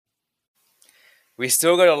We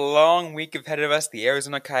still got a long week ahead of us. The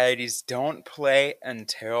Arizona Coyotes don't play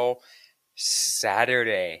until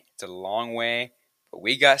Saturday. It's a long way, but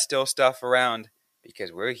we got still stuff around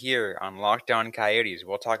because we're here on Locked On Coyotes.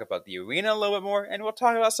 We'll talk about the arena a little bit more, and we'll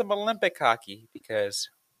talk about some Olympic hockey because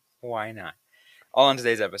why not? All in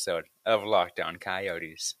today's episode of Locked On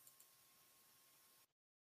Coyotes.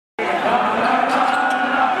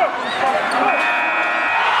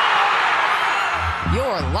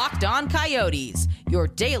 You're Locked On Coyotes, your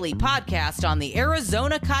daily podcast on the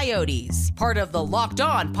Arizona Coyotes, part of the Locked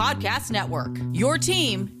On Podcast Network, your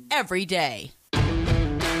team every day.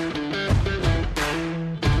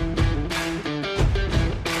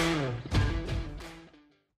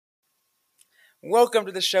 Welcome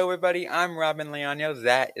to the show, everybody. I'm Robin Leonio.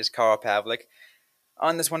 That is Carl Pavlik.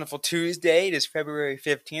 On this wonderful Tuesday, it is February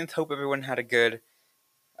 15th. Hope everyone had a good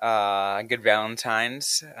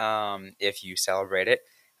Valentine's, if you celebrate it.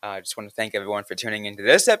 I just want to thank everyone for tuning into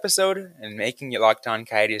this episode and making it Locked On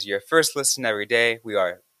Coyotes your first listen every day. We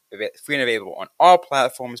are free and available on all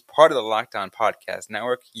platforms, part of the Locked On Podcast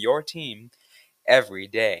Network, your team every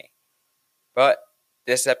day. But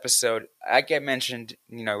this episode, I get mentioned,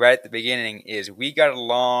 right at the beginning, is we got a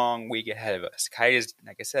long week ahead of us. Coyotes,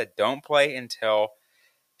 like I said, don't play until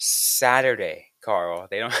Saturday, Carl.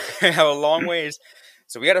 They don't have a long ways.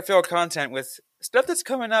 So we got to fill content with stuff that's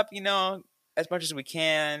coming up, as much as we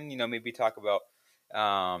can. Maybe talk about,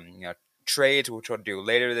 trades, which we'll do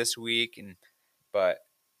later this week. But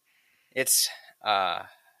it's,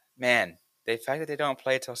 man, the fact that they don't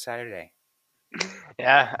play till Saturday.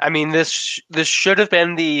 Yeah, I mean this should have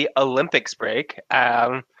been the Olympics break.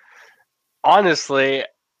 Honestly,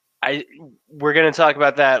 we're going to talk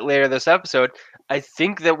about that later this episode. I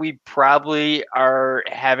think that we probably are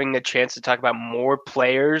having a chance to talk about more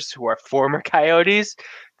players who are former Coyotes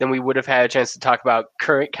than we would have had a chance to talk about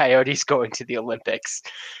current Coyotes going to the Olympics,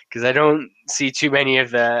 because I don't see too many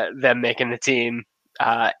of them making the team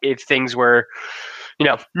if things were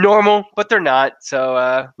normal, but they're not.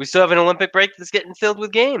 So we still have an Olympic break that's getting filled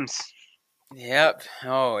with games. Yep.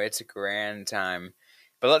 Oh, it's a grand time.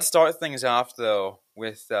 But let's start things off, though,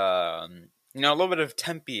 with, a little bit of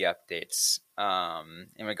Tempe updates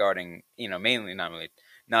in regarding, mainly, not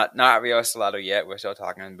Rio Salado yet. We're still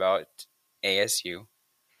talking about ASU.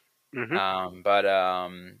 Mm-hmm. But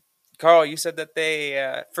Carl, you said that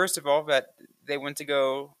they, first of all, that they went to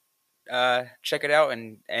go check it out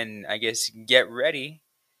and I guess get ready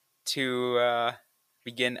to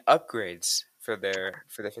begin upgrades for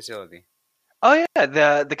the facility. Oh yeah,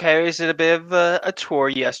 the Coyotes did a bit of a tour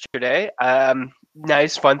yesterday.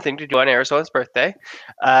 Nice, fun thing to do on Arizona's birthday.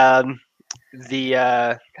 Have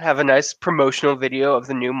a nice promotional video of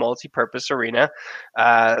the new multi-purpose arena.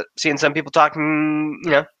 Seeing some people talking,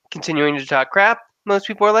 continuing to talk crap. Most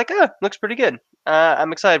people are like, looks pretty good.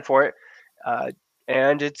 I'm excited for it.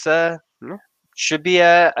 And it's should be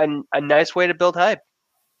a nice way to build hype.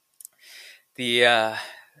 The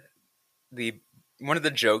one of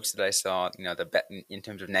the jokes that I saw, in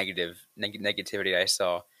terms of negativity I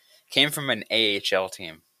saw, came from an AHL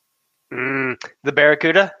team. The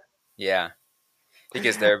Barracuda? Yeah,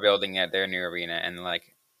 because they're building at their new arena, and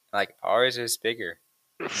like ours is bigger.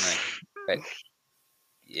 But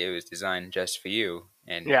it was designed just for you,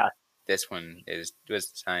 and this one was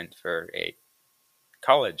designed for a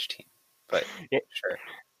college team. But sure,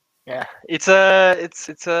 yeah, it's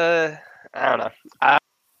a I don't know.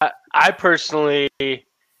 I personally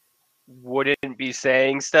wouldn't be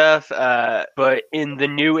saying stuff, but in the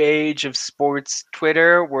new age of sports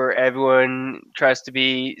Twitter, where everyone tries to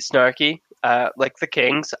be snarky, like the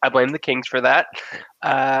Kings, I blame the Kings for that.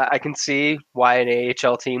 I can see why an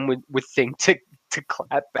AHL team would think to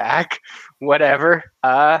clap back. Whatever.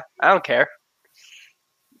 I don't care.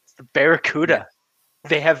 It's the Barracuda. Yeah.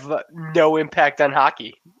 They have no impact on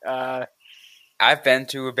hockey. I've been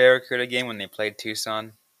to a Barracuda game when they played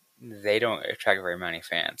Tucson. They don't attract very many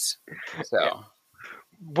fans. So, yeah.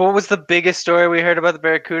 What was the biggest story we heard about the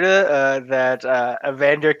Barracuda? That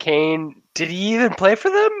Evander Kane, did he even play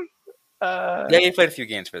for them? Yeah, he played a few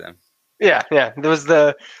games for them. Yeah. There was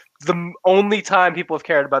the only time people have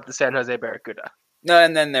cared about the San Jose Barracuda. No,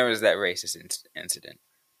 and then there was that racist incident.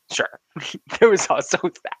 Sure, there was also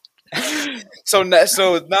that. So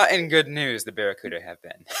not in good news, the Barracuda have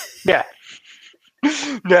been. Yeah.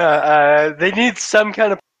 No, they need some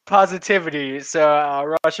kind of positivity.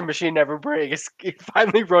 So Russian Machine Never Breaks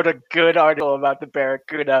finally wrote a good article about the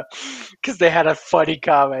Barracuda because they had a funny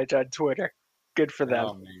comment on Twitter. Good for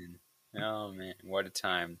them. Oh man, what a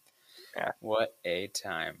time! Yeah. What a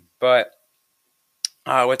time! But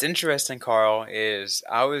what's interesting, Carl, is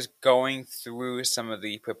I was going through some of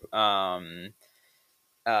the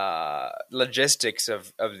logistics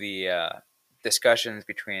of the discussions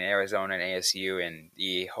between Arizona and ASU and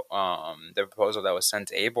the proposal that was sent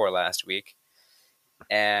to ABOR last week,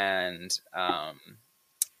 and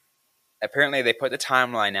apparently they put the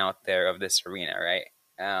timeline out there of this arena, right?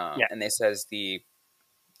 Yeah. And it says the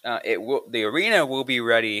arena will be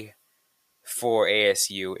ready for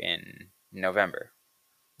ASU in November.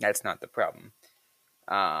 That's not the problem.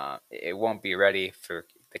 It won't be ready for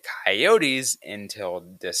the Coyotes until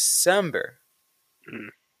December. Mm.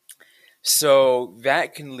 So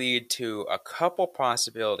that can lead to a couple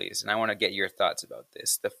possibilities, and I want to get your thoughts about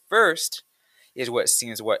this. The first is what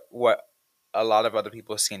a lot of other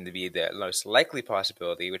people seem to be the most likely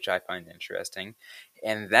possibility, which I find interesting,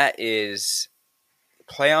 and that is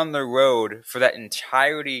play on the road for that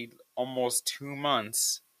entirety, almost 2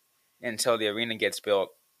 months until the arena gets built,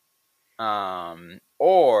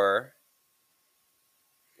 or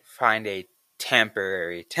find a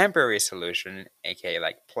temporary solution, aka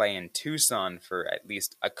like play in Tucson for at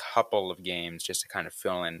least a couple of games just to kind of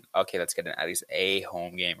fill in. Okay, let's get at least a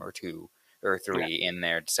home game or 2 or 3 in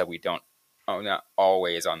there so we don't not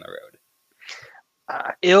always on the road.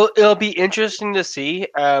 It'll be interesting to see.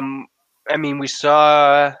 I mean, we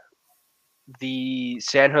saw the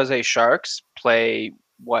San Jose Sharks play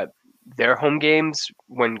their home games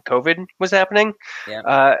when COVID was happening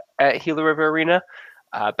at Gila River Arena.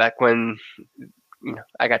 Back when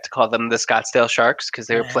I got to call them the Scottsdale Sharks because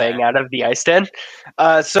they were playing out of the ice den.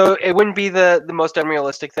 So it wouldn't be the most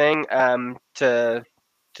unrealistic thing to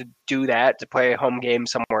do that, to play a home game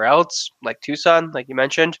somewhere else, like Tucson, like you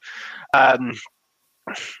mentioned.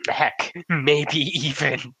 Heck, maybe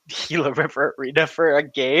even Gila River Arena for a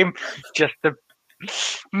game just to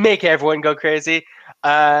make everyone go crazy.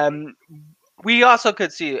 We also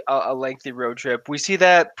could see a lengthy road trip. We see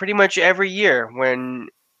that pretty much every year when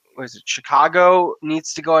Chicago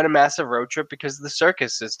needs to go on a massive road trip because the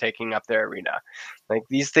circus is taking up their arena. Like,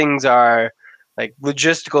 these things are like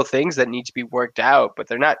logistical things that need to be worked out, but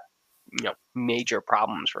they're not major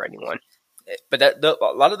problems for anyone. But a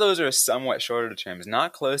lot of those are somewhat shorter terms,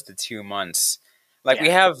 not close to 2 months. Like we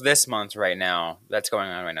have this month right now, that's going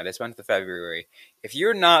on right now, this month of February. If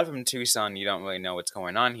you're not from Tucson, you don't really know what's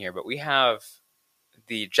going on here, but we have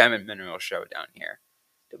the Gem and Mineral Show down here.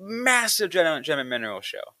 The massive Gem and Mineral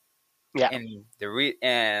Show. Yeah.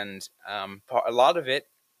 And a lot of it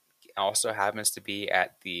also happens to be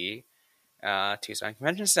at the Tucson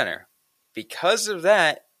Convention Center. Because of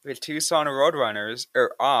that, the Tucson Roadrunners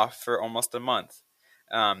are off for almost a month,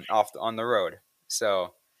 off on the road.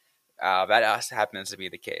 So that also happens to be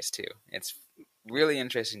the case too. It's really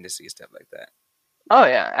interesting to see stuff like that. Oh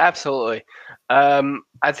yeah, absolutely.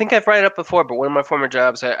 I think I've brought it up before, but one of my former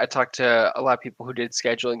jobs, I talked to a lot of people who did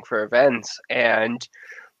scheduling for events, and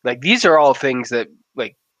like, these are all things that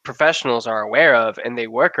like professionals are aware of and they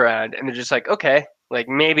work around, and they're just like, okay, like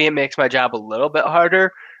maybe it makes my job a little bit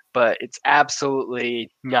harder, but it's absolutely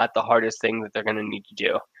not the hardest thing that they're going to need to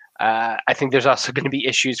do. I think there's also going to be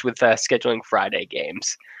issues with scheduling Friday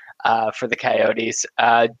games for the Coyotes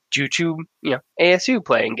due to ASU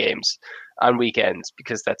playing games on weekends,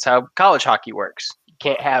 because that's how college hockey works. You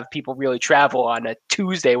can't have people really travel on a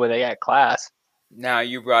Tuesday when they got class. Now,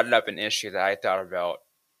 you brought up an issue that I thought about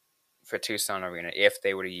for Tucson Arena, if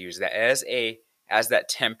they were to use that as that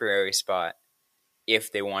temporary spot,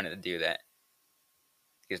 if they wanted to do that.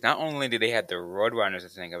 Because not only do they have the Roadrunners to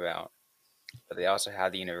think about, but they also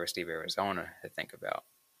have the University of Arizona to think about.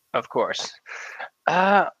 Of course.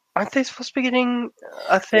 Aren't they supposed to be getting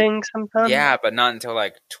a thing sometime? Yeah, but not until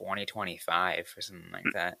like 2025 or something like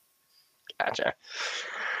that. Gotcha.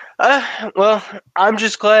 Well, I'm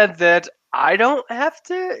just glad that I don't have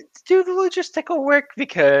to do the logistical work,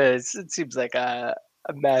 because it seems like a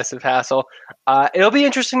massive hassle. It'll be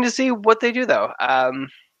interesting to see what they do, though. I'm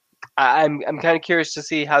kind of curious to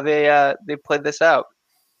see how they play this out.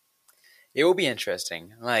 It will be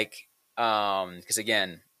interesting, like, because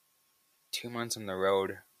again, 2 months on the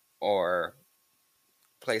road or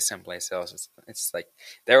play someplace else. It's like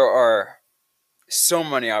there are so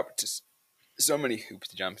many hoops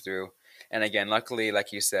to jump through. And again, luckily,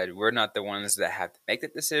 like you said, we're not the ones that have to make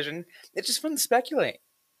that decision. It's just fun to speculate.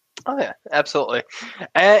 Oh yeah, absolutely.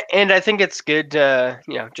 And I think it's good to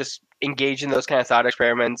just engage in those kind of thought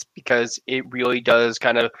experiments, because it really does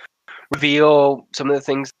kind of reveal some of the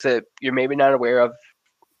things that you're maybe not aware of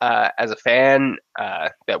as a fan,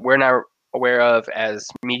 that we're not aware of as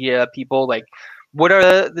media people. Like, what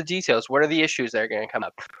are the details? What are the issues that are going to come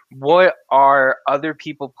up? What are other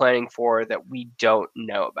people planning for that we don't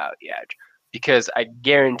know about yet? Because I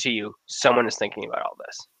guarantee you someone is thinking about all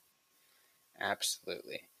this.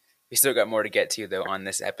 Absolutely. We still got more to get to, though, on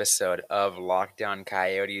this episode of Locked On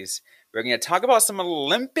Coyotes. We're going to talk about some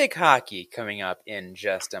Olympic hockey coming up in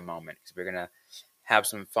just a moment. Because we're going to have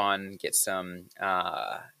some fun, get some,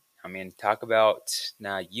 talk about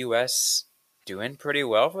U.S. doing pretty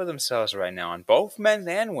well for themselves right now on both men's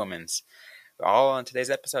and women's. All on today's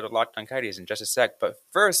episode of Locked On Coyotes in just a sec. But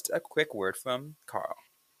first, a quick word from Carl.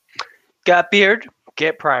 Got beard?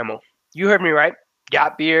 Get Primal. You heard me right.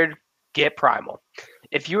 Got beard? Get Primal.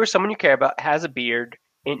 If you or someone you care about has a beard,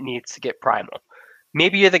 it needs to get Primal.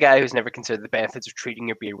 Maybe you're the guy who's never considered the benefits of treating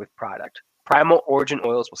your beard with product. Primal Origin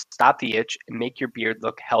Oils will stop the itch and make your beard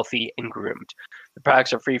look healthy and groomed. The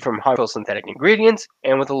products are free from harmful synthetic ingredients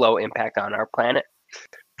and with a low impact on our planet.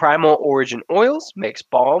 Primal Origin Oils makes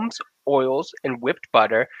balms, oils, and whipped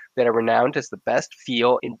butter that are renowned as the best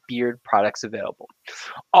feel in beard products available.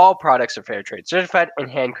 All products are fair trade certified and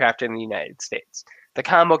handcrafted in the United States. The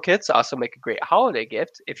combo kits also make a great holiday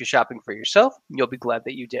gift. If you're shopping for yourself, you'll be glad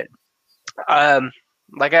that you did.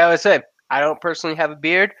 Like I always say, I don't personally have a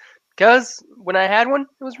beard because when I had one,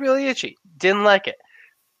 it was really itchy. Didn't like it.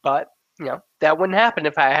 But, that wouldn't happen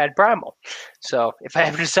if I had Primal. So if I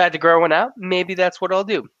ever decide to grow one out, maybe that's what I'll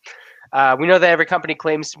do. We know that every company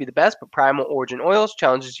claims to be the best, but Primal Origin Oils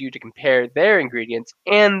challenges you to compare their ingredients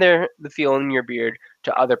and the feel in your beard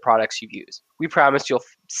to other products you use. We promise you'll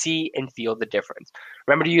see and feel the difference.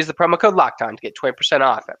 Remember to use the promo code LOCKEDON to get 20%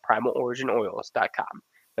 off at primaloriginoils.com.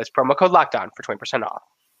 That's promo code LOCKEDON for 20% off.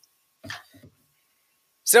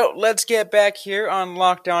 So let's get back here on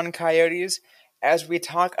Locked On Coyotes as we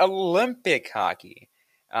talk Olympic hockey.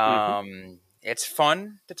 It's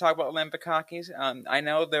fun to talk about Olympic hockey. I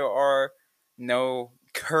know there are no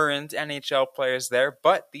current NHL players there,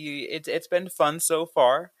 but it's been fun so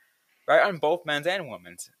far, right? On both men's and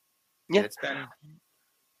women's. Yeah, it's been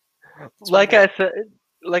like I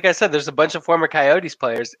said, there's a bunch of former Coyotes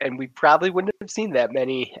players, and we probably wouldn't have seen that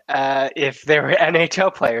many if they were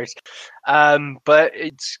NHL players. But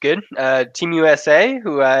it's good. Team USA,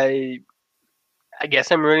 who I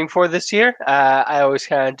guess I'm rooting for this year. I always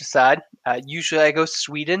kind of decide. Usually I go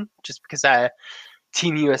Sweden just because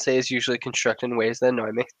Team USA is usually constructed in ways that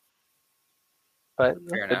annoy me. But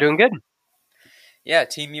they're doing good. Yeah,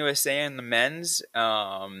 Team USA and the men's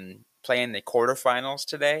playing the quarterfinals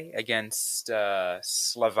today against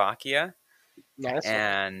Slovakia. Nice.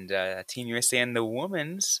 And Team USA and the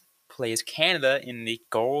women's plays Canada in the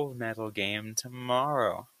gold medal game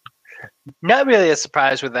tomorrow. Not really a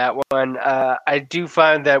surprise with that one. I do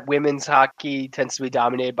find that women's hockey tends to be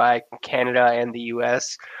dominated by Canada and the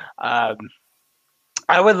U.S. I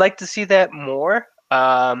would like to see that more.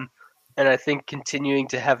 And I think continuing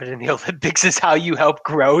to have it in the Olympics is how you help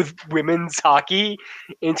grow women's hockey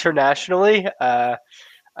internationally. I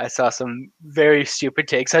saw some very stupid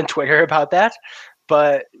takes on Twitter about that.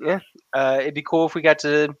 But yeah, it'd be cool if we got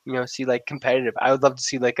to see like competitive. I would love to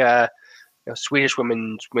see like Swedish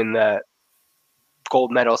women win the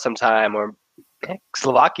gold medal sometime, or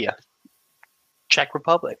Slovakia, Czech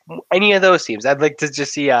Republic, any of those teams. I'd like to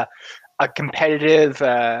just see a competitive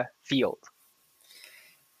field.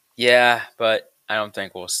 Yeah, but I don't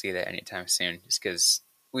think we'll see that anytime soon, just because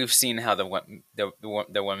we've seen how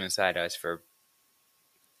the women's side does for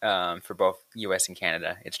both U.S. and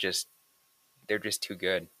Canada. It's just they're just too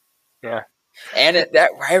good. Yeah, and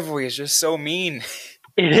that rivalry is just so mean.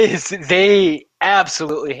 It is. They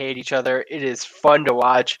absolutely hate each other. It is fun to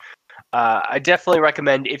watch. I definitely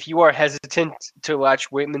recommend, if you are hesitant to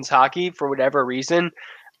watch women's hockey for whatever reason,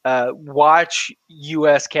 watch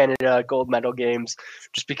U.S.-Canada gold medal games,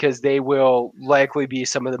 just because they will likely be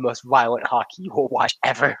some of the most violent hockey you will watch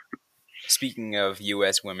ever. Speaking of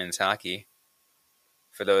U.S. women's hockey,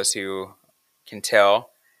 for those who can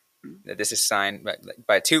tell, that this is signed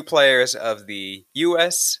by two players of the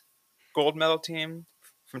U.S. gold medal team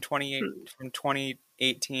from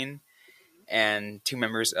 2018, and two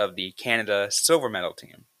members of the Canada silver medal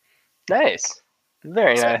team. Nice.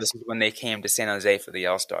 Very nice. This is when they came to San Jose for the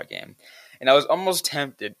All-Star game. And I was almost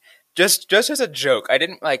tempted, just as a joke. I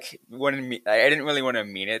didn't really want to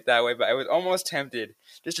mean it that way, but I was almost tempted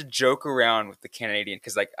just to joke around with the Canadian,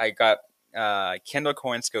 because I got Kendall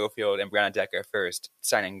Coyne-Schofield and Brianna Decker first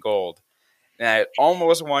signing gold. And I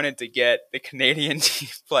almost wanted to get the Canadian team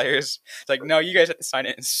players. It's like, no, you guys have to sign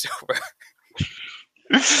it in silver.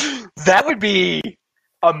 That would be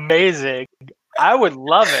amazing. I would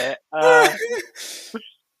love it.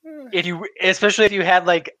 Especially if you had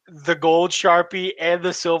like the gold Sharpie and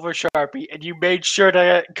the silver Sharpie, and you made sure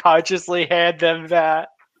to consciously hand them that.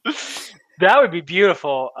 That would be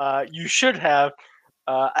beautiful. You should have.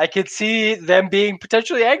 I could see them being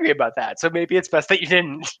potentially angry about that. So maybe it's best that you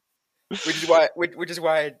didn't. which is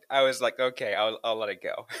why I was like, okay, I'll let it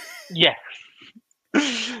go. Yeah.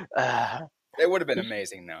 Uh, It would have been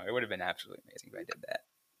amazing, though. It would have been absolutely amazing if I did that.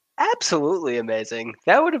 absolutely amazing.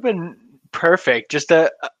 That would have been perfect. Just and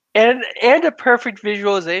a perfect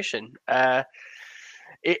visualization.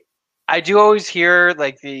 It I do always hear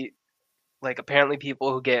like apparently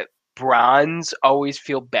people who get bronze always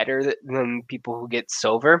feel better than people who get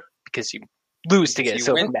silver because you lose to Because get a you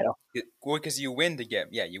silver win, medal. because you win to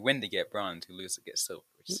get bronze, you lose to get silver.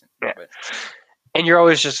 Yeah. But And you're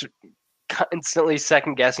always just constantly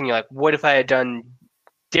second guessing. You're like, what if I had done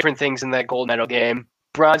different things in that gold medal game?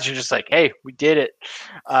 Bronze, you're just like, hey, we did it.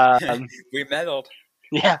 we medaled.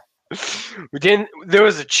 Yeah. We didn't. There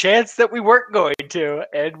was a chance that we weren't going to,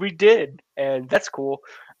 and we did, and that's cool.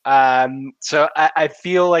 So I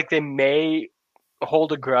feel like they may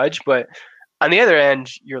hold a grudge, but on the other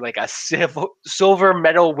end, you're like a silver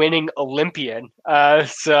medal winning Olympian.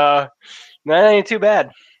 So that ain't too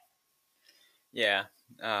bad. Yeah,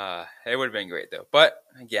 it would have been great though. But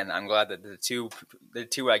again, I'm glad that the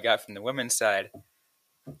two I got from the women's side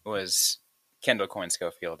was Kendall Coyne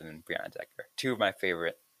Schofield and Brianna Decker, two of my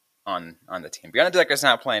favorite on the team. Brianna Decker's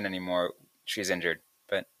not playing anymore; she's injured,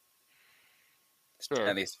 but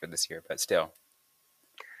at least for this year. But still,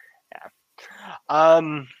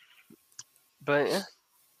 But yeah.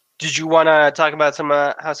 Did you want to talk about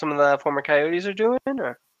how some of the former Coyotes are doing?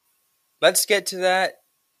 Or? let's get to that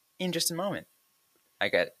in just a moment.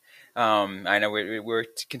 I know we're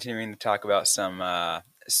continuing to talk about some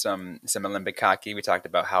Olympic hockey. We talked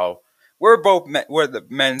about how where the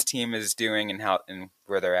men's team is doing and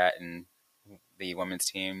where they're at, and the women's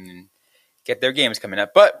team and get their games coming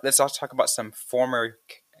up. But let's also talk about some former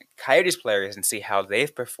Coyotes players and see how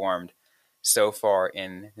they've performed so far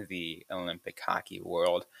in the Olympic hockey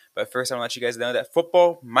world. But first, I want to let you guys know that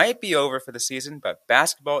football might be over for the season, but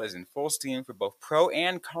basketball is in full steam for both pro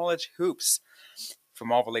and college hoops.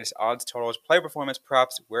 From all the latest odds, totals, player performance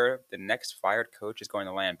props, where the next fired coach is going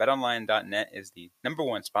to land, BetOnline.net is the number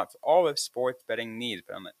one spot for all of sports betting needs.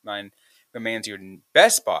 BetOnline remains your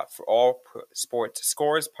best spot for all sports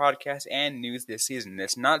scores, podcasts, and news this season.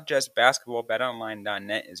 It's not just basketball.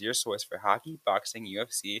 BetOnline.net is your source for hockey, boxing,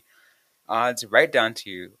 UFC, odds, right down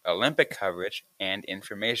to Olympic coverage and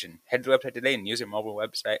information. Head to the website today and use your mobile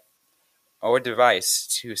website or device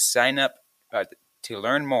to sign up to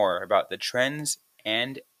learn more about the trends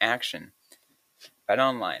and action.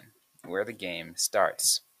 BetOnline, where the game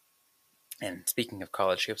starts. And speaking of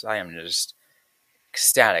college hoops, I am just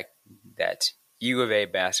ecstatic that U of A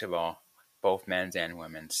basketball, both men's and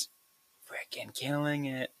women's, freaking killing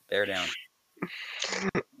it. They're down.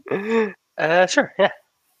 Sure, yeah.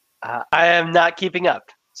 I am not keeping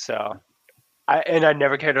up, so I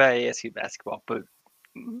never cared about ASU basketball, but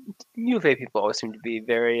U of A people always seem to be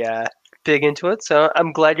very big into it. So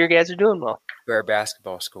I'm glad your guys are doing well. We're a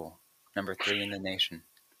basketball school, number 3 in the nation.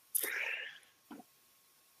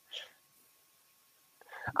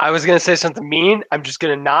 I was gonna say something mean. I'm just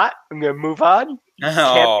gonna not. I'm gonna move on.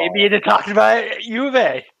 Can't pay me to talk about U of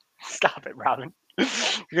A. Stop it, Robin. You're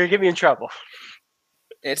gonna get me in trouble.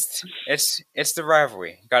 It's the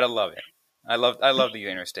rivalry. Gotta love it. I love the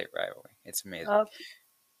interstate rivalry. It's amazing.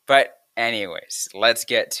 But anyways, let's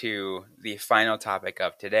get to the final topic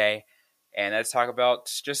of today, and let's talk about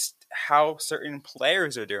just how certain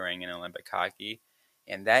players are doing in Olympic hockey,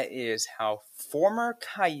 and that is how former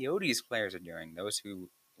Coyotes players are doing. Those who,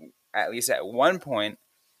 at least at one point,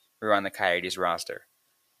 were on the Coyotes roster.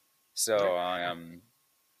 So,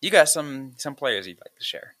 you got some players you'd like to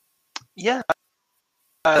share? Yeah.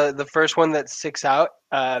 The first one that sticks out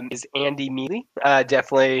is Andy Mealy.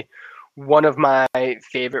 Definitely one of my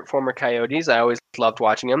favorite former Coyotes. I always loved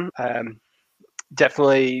watching him.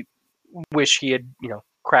 Definitely wish he had,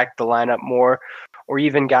 cracked the lineup more, or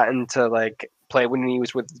even gotten to play when he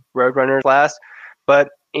was with Roadrunners last. But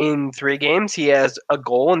in 3 games, he has a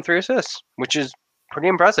goal and 3 assists, which is pretty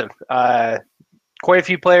impressive. Quite a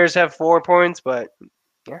few players have 4 points, but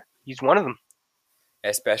yeah, he's one of them.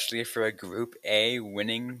 Especially for a Group A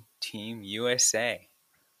winning Team USA.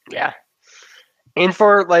 Yeah. And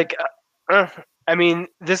for,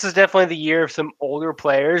 this is definitely the year of some older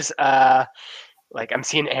players. I'm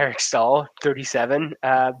seeing Eric Stahl, 37.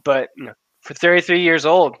 But for 33 years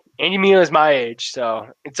old, Andy Mealy is my age. So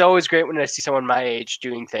it's always great when I see someone my age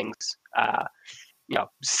doing things,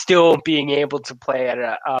 still being able to play at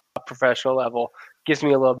a professional level. Gives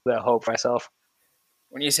me a little bit of hope for myself.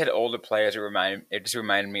 When you said older players, it just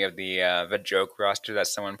reminded me of the joke roster that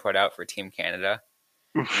someone put out for Team Canada.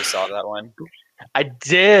 You saw that one? I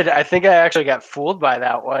did. I think I actually got fooled by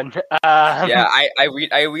that one. Yeah, I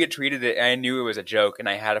retweeted it. And I knew it was a joke, and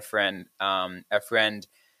I had a friend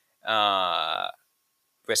uh,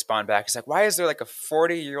 respond back. He's like, "Why is there like a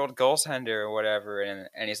 40-year-old goaltender or whatever?" And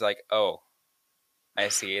he's like, "Oh, I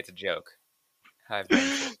see. It's a joke. I've been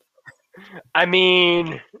fooled." I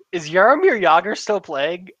mean, is Jaromir Jagr still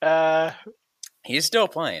playing? He's still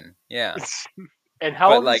playing, yeah, And how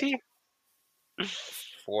but old is like he?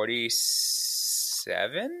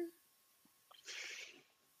 47.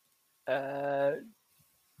 Uh,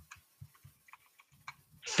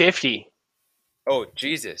 50. Oh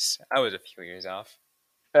Jesus, I was a few years off.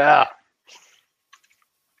 Yeah.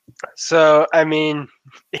 So, I mean,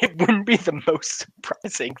 it wouldn't be the most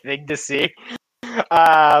surprising thing to see.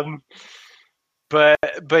 Um, but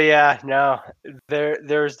yeah, no,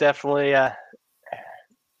 there's definitely that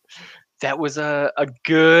was a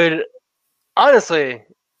good. Honestly,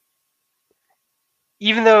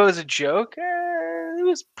 even though it was a joke, it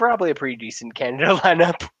was probably a pretty decent Canada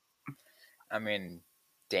lineup. I mean,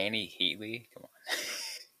 Danny Heatley, come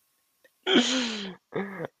on.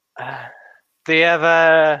 They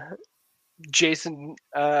have Jason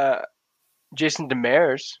Demers.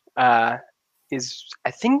 Is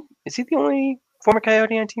he the only former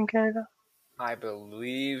Coyote on Team Canada? I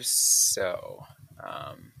believe so.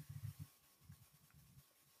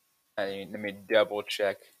 Let me double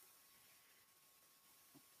check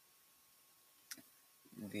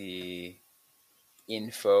the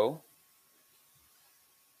info.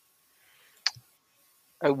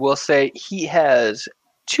 I will say he has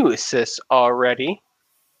 2 assists already.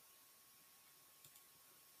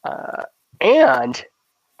 And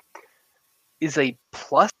is a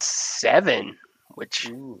 +7, which,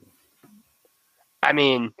 Ooh. I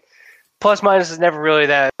mean, plus minus is never really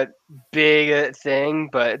that big a thing,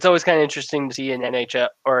 but it's always kind of interesting to see in NHL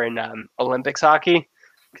or in Olympics hockey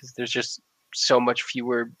because there's just so much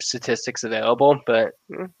fewer statistics available, but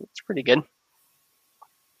it's pretty good.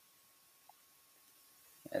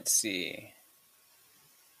 Let's see.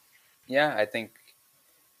 Yeah, I think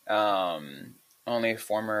only a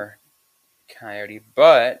former Coyote,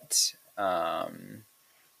 but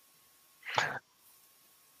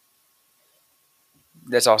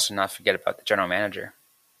let's also not forget about the general manager.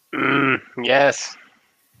 Yes.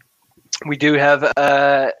 We do have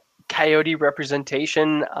Coyote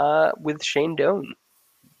representation with Shane Doan.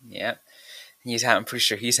 Yeah, I'm pretty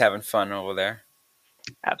sure he's having fun over there.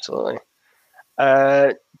 Absolutely.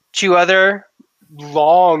 2 other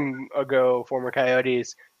long ago former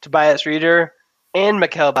Coyotes, Tobias Reeder and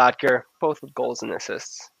Mikhail Botker, both with goals and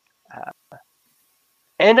assists.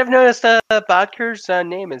 And I've noticed Botker's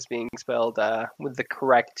name is being spelled with the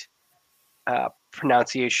correct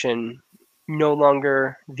pronunciation, no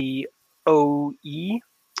longer the OE,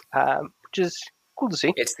 which is cool to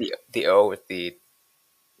see. It's the O with the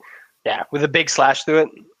with a big slash through it,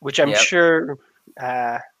 which I'm sure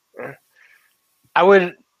I'm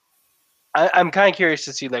kind of curious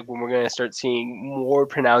to see like when we're going to start seeing more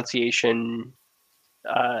pronunciation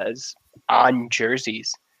on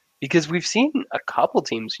jerseys, because we've seen a couple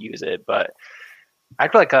teams use it, but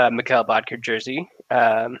I'd like a Mikhail Bodker jersey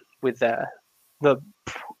with the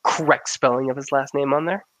correct spelling of his last name on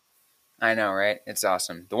there. I know, right? It's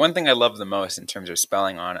awesome. The one thing I love the most in terms of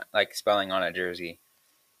spelling on a jersey,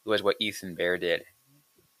 was what Ethan Bear did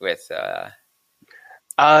with. Oh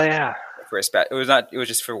yeah. For a it was not. It was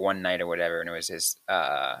just for one night or whatever, and it was his.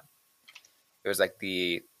 It was like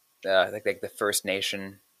the like the First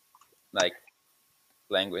Nation, like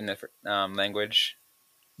language in the language.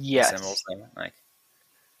 Yes. Symbols thing, like.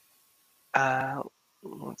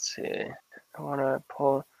 Let's see. I want to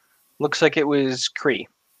pull. Looks like it was Cree.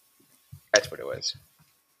 That's what it was.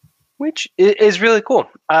 Which is really cool.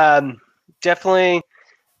 Definitely.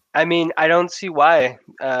 I mean, I don't see why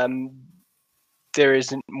there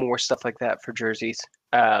isn't more stuff like that for jerseys.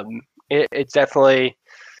 It's definitely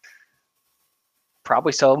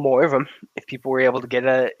probably sell more of them if people were able to get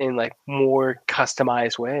it in like more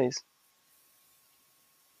customized ways.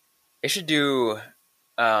 They should do.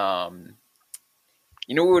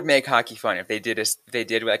 You know what would make hockey fun if they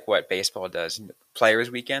did like what baseball does,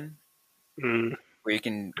 Players Weekend, where you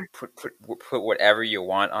can put whatever you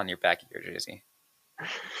want on your back of your jersey.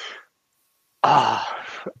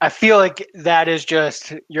 I feel like that is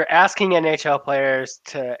just you're asking NHL players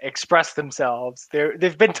to express themselves.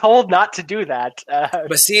 They've been told not to do that.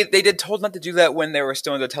 But see, they did told not to do that when they were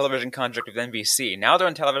still in the television contract with NBC. Now they're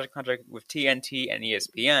in television contract with TNT and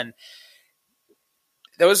ESPN.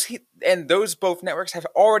 Those both networks have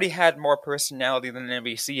already had more personality than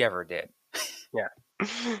NBC ever did. Yeah.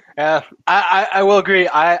 Yeah, I will agree.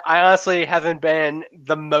 I honestly haven't been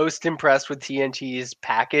the most impressed with TNT's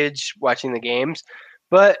package watching the games,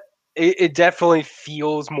 but it definitely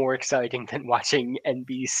feels more exciting than watching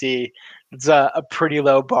NBC. It's a pretty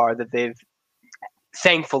low bar that they've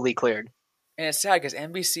thankfully cleared. And it's sad because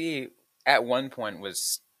NBC at one point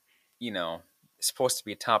was, you know, supposed to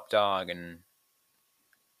be top dog, and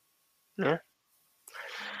Yeah.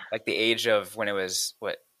 like the age of when it was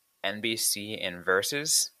what NBC and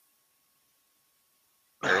Versus,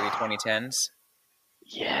 early 2010s.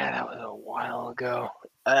 Yeah, that was a while ago.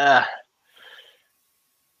 Uh,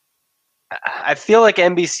 I feel like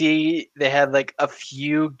NBC, they had like a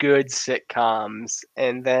few good sitcoms,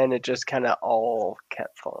 and then it just kind of all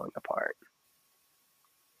kept falling apart.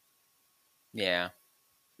 Yeah,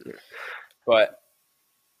 but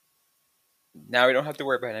now we don't have to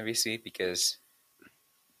worry about NBC because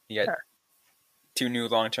you got two new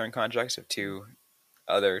long-term contracts of two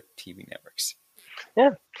other TV networks.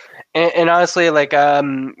 Yeah, and honestly, like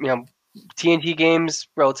TNT games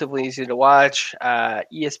relatively easy to watch.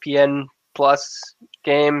 ESPN Plus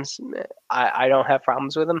games, I don't have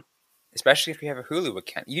problems with them. Especially if you have a Hulu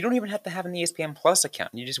account. You don't even have to have an ESPN Plus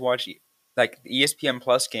account. You just watch like the ESPN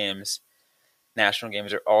Plus games. National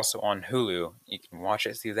games are also on Hulu. You can watch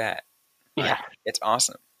it through that. Yeah, It's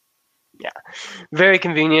awesome. yeah, very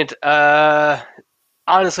convenient.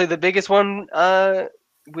 Honestly, the biggest one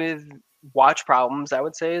with watch problems, I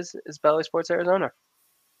would say, is Bally Sports Arizona.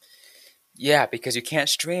 Yeah, because you can't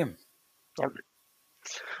stream. Yep.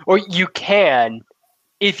 Or you can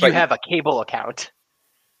if you But have a cable account.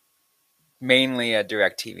 mainly a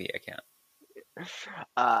DirecTV account.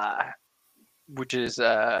 Which is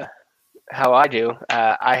how I do.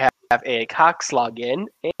 I have a Cox login,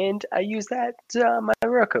 and I use that on my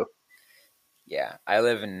Roku. Yeah, I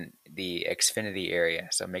live in the Xfinity area,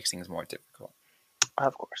 so it makes things more difficult.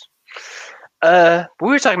 Of course. We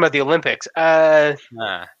were talking about the Olympics. Ah,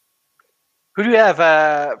 Who do you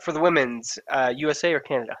have for the women's, USA or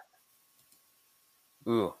Canada?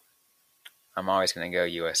 ooh, I'm always going to go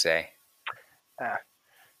USA. Me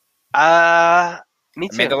I mean,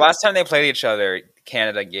 too. the last time they played each other,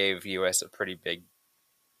 Canada gave US a pretty big,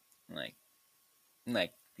 like,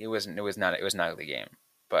 it was not an ugly game,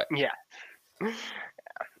 but Yeah.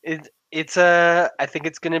 It's I think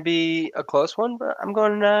it's going to be a close one, but I'm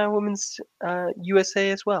going women's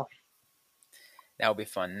USA as well. that'll be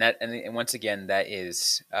fun. And once again, that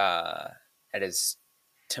is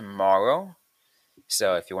tomorrow.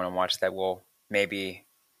 So if you want to watch that, we'll maybe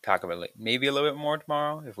talk about it maybe a little bit more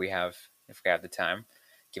tomorrow if we have the time.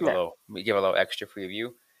 Yeah. We give a little extra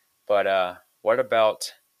preview. But what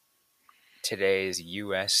about today's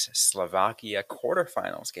U.S. Slovakia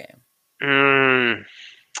quarterfinals game? Mm.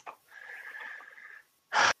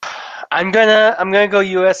 I'm gonna go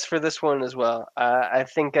US for this one as well. I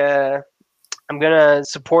think I'm gonna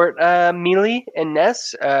support Mealy and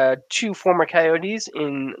Ness, two former Coyotes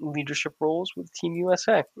in leadership roles with Team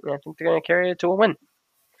USA. And I think they're gonna carry it to a win.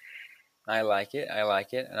 I like it.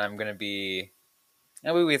 And I'll be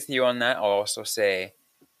with you on that. I'll also say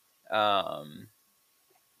um,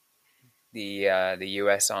 the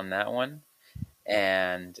U.S. on that one,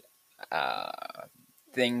 and uh,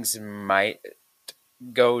 things might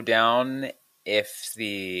go down if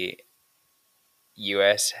the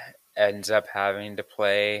U.S. ends up having to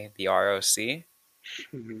play the ROC.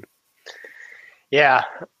 Yeah,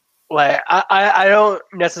 like I don't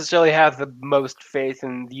necessarily have the most faith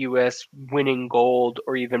in the U.S. winning gold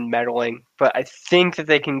or even medaling, but I think that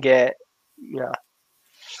they can get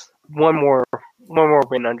one more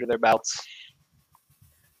win under their belts.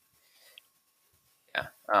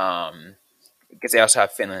 Yeah, because they also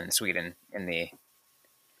have Finland and Sweden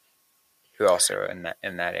who also are in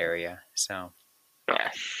that area. So Yeah.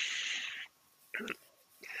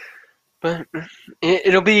 But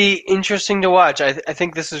it'll be interesting to watch. I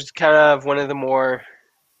think this is kind of one of the more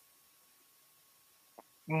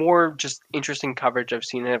just interesting coverage I've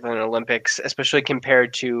seen of an Olympics, especially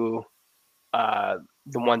compared to the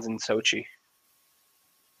ones in Sochi.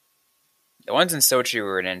 the ones in Sochi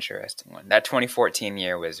were an interesting one. That 2014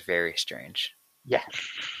 year was very strange. Yeah.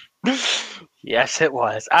 Yes, it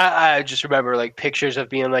was. I just remember like pictures of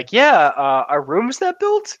being like, yeah, our room's not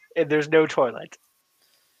built and there's no toilet.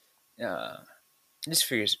 Just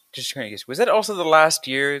curious, just trying to guess. Was that also the last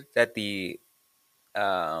year that the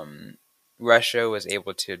Russia was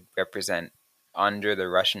able to represent under the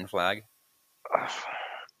Russian flag?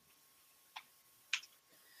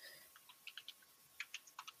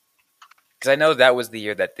 Because I know that was the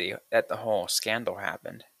year that the whole scandal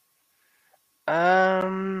happened.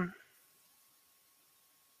 Um,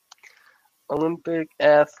 Olympic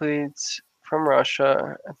athletes from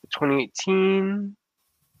Russia at the 2018.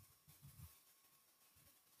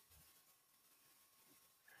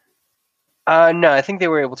 No, I think they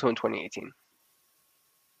were able to in 2018.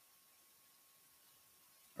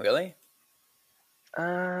 Really?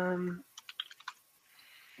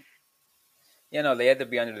 Yeah, no, they had to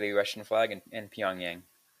be under the Russian flag in Pyongyang.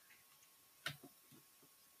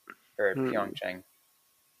 Or Pyeongchang.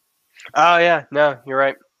 Oh, yeah. No, you're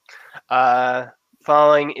right.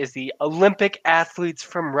 Following is the Olympic athletes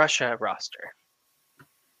from Russia roster.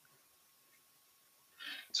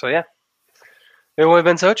 So, yeah. It would have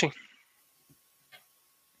been Sochi.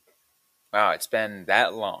 Wow, it's been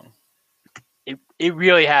that long. It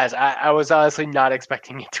really has. I was honestly not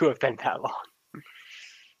expecting it to have been that long.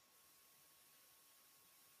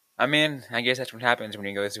 I mean, I guess that's what happens when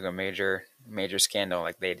you go through a major scandal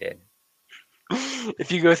like they did.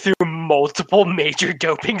 If you go through multiple major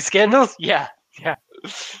doping scandals, yeah.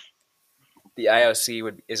 The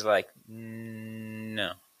IOC is like,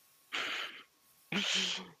 no.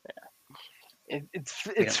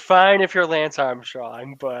 It's fine if you're Lance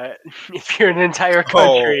Armstrong, but if you're an entire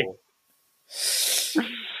country. Oh.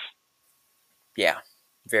 Yeah,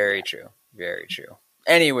 very true. Very true.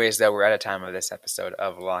 Anyways, though, we're out of time of this episode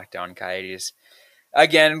of Locked On Coyotes.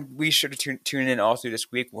 Again, we should tune in all through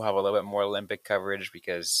this week. We'll have a little bit more Olympic coverage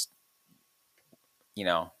because, we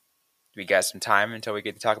got some time until we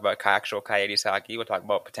get to talk about actual Coyotes hockey. We'll talk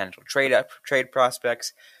about potential trade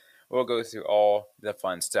prospects. We'll go through all the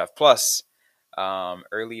fun stuff. Plus,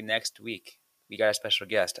 early next week, we got a special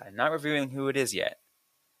guest. I'm not revealing who it is yet,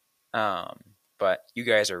 but you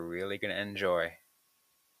guys are really going to enjoy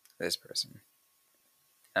this person.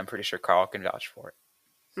 I'm pretty sure Carl can vouch for it.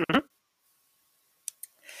 Mm-hmm.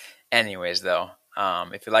 Anyways, though,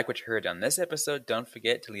 if you like what you heard on this episode, don't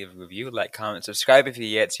forget to leave a review, like, comment, subscribe if you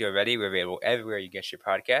yet to already. We're available everywhere you get your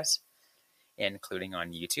podcasts, including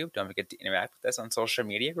on YouTube. Don't forget to interact with us on social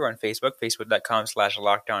media. We're on Facebook,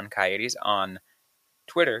 facebook.com/LockedOnCoyotes, on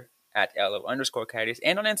Twitter at @LO_Coyotes,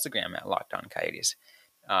 and on Instagram at LockedOnCoyotes.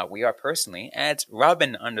 We are personally at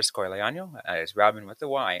Robin_Leano. That is Robin with the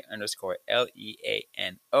Y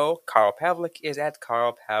 _LEANO. Carl Pavlik is at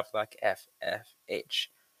Carl Pavlik FFH.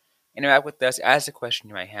 Interact with us. Ask a question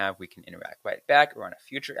you might have. We can interact right back or on a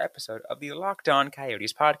future episode of the Locked On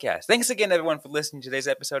Coyotes podcast. Thanks again, everyone, for listening to today's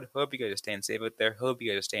episode. Hope you guys are staying safe out there. Hope you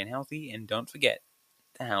guys are staying healthy. And don't forget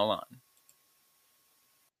to hell on.